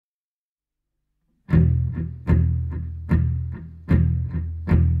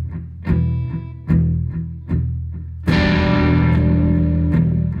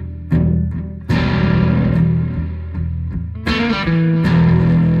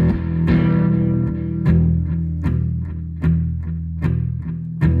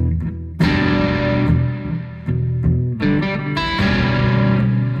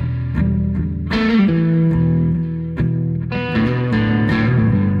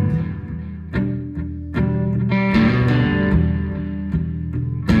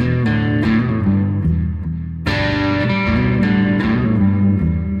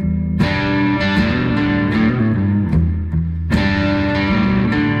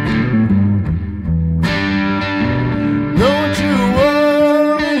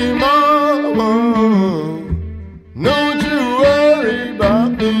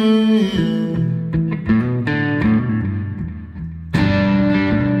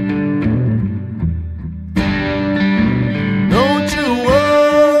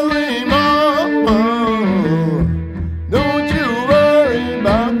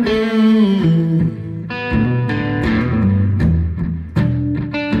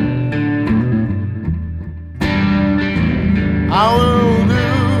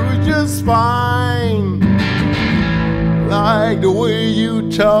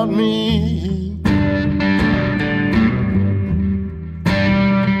taught me.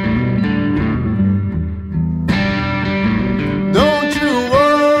 Don't you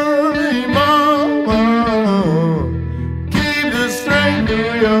worry, mama, keep the strength to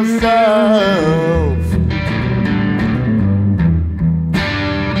yourself.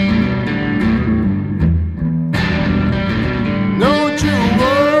 Don't you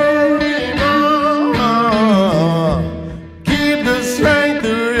worry, mama, keep the strength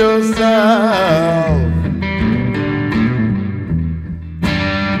to yourself.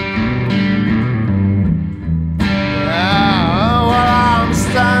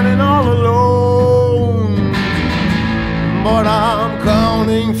 Standing all alone, but I'm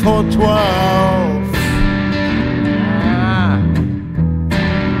counting for 12.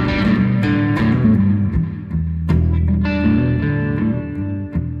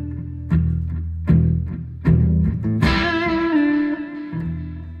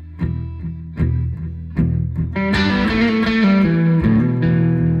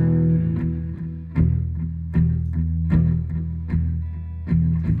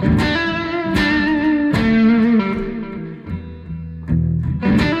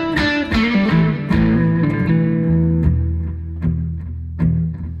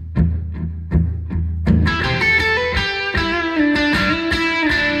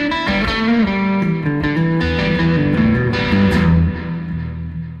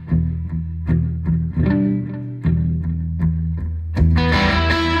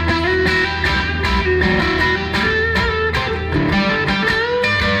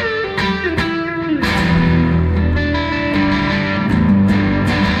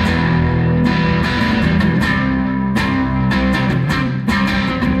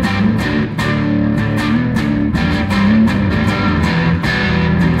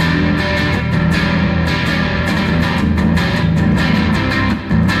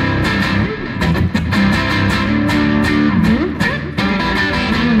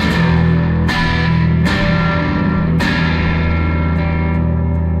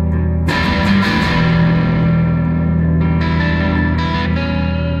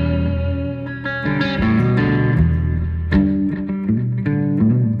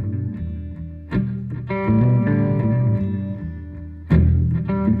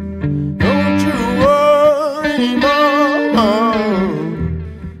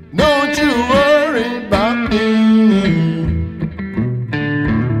 Don't you worry about me.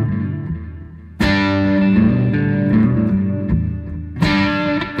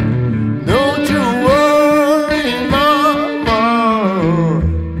 Don't you worry, mama.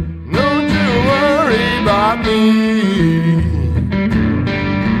 Don't you worry about me.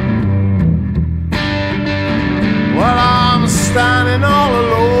 Well, I'm standing all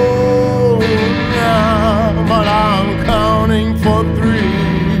alone, yeah, but I'm counting for 3.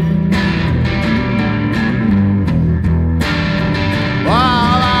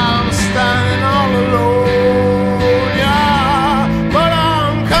 While I'm standing all alone, yeah, but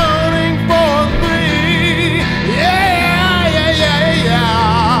I'm counting for 3. Yeah, yeah, yeah,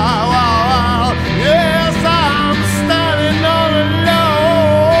 yeah. Well, yes, I'm standing all alone,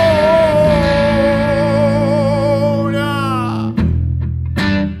 yeah.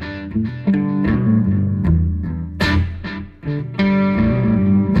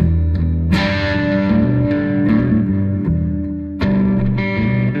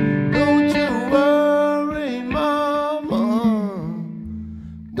 Don't you worry, mama.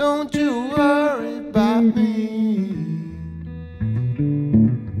 Don't you worry about me.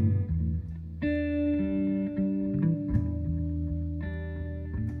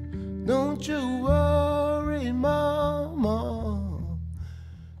 Don't you worry, mama.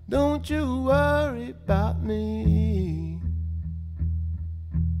 Don't you worry about me.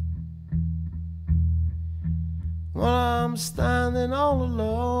 Well, I'm standing all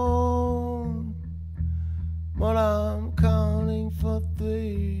alone, but I'm counting for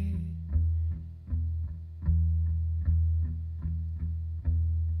 3.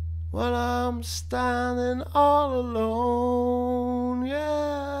 Well, I'm standing all alone,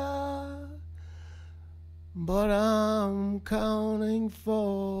 yeah, but I'm counting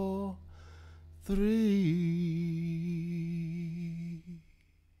for 3.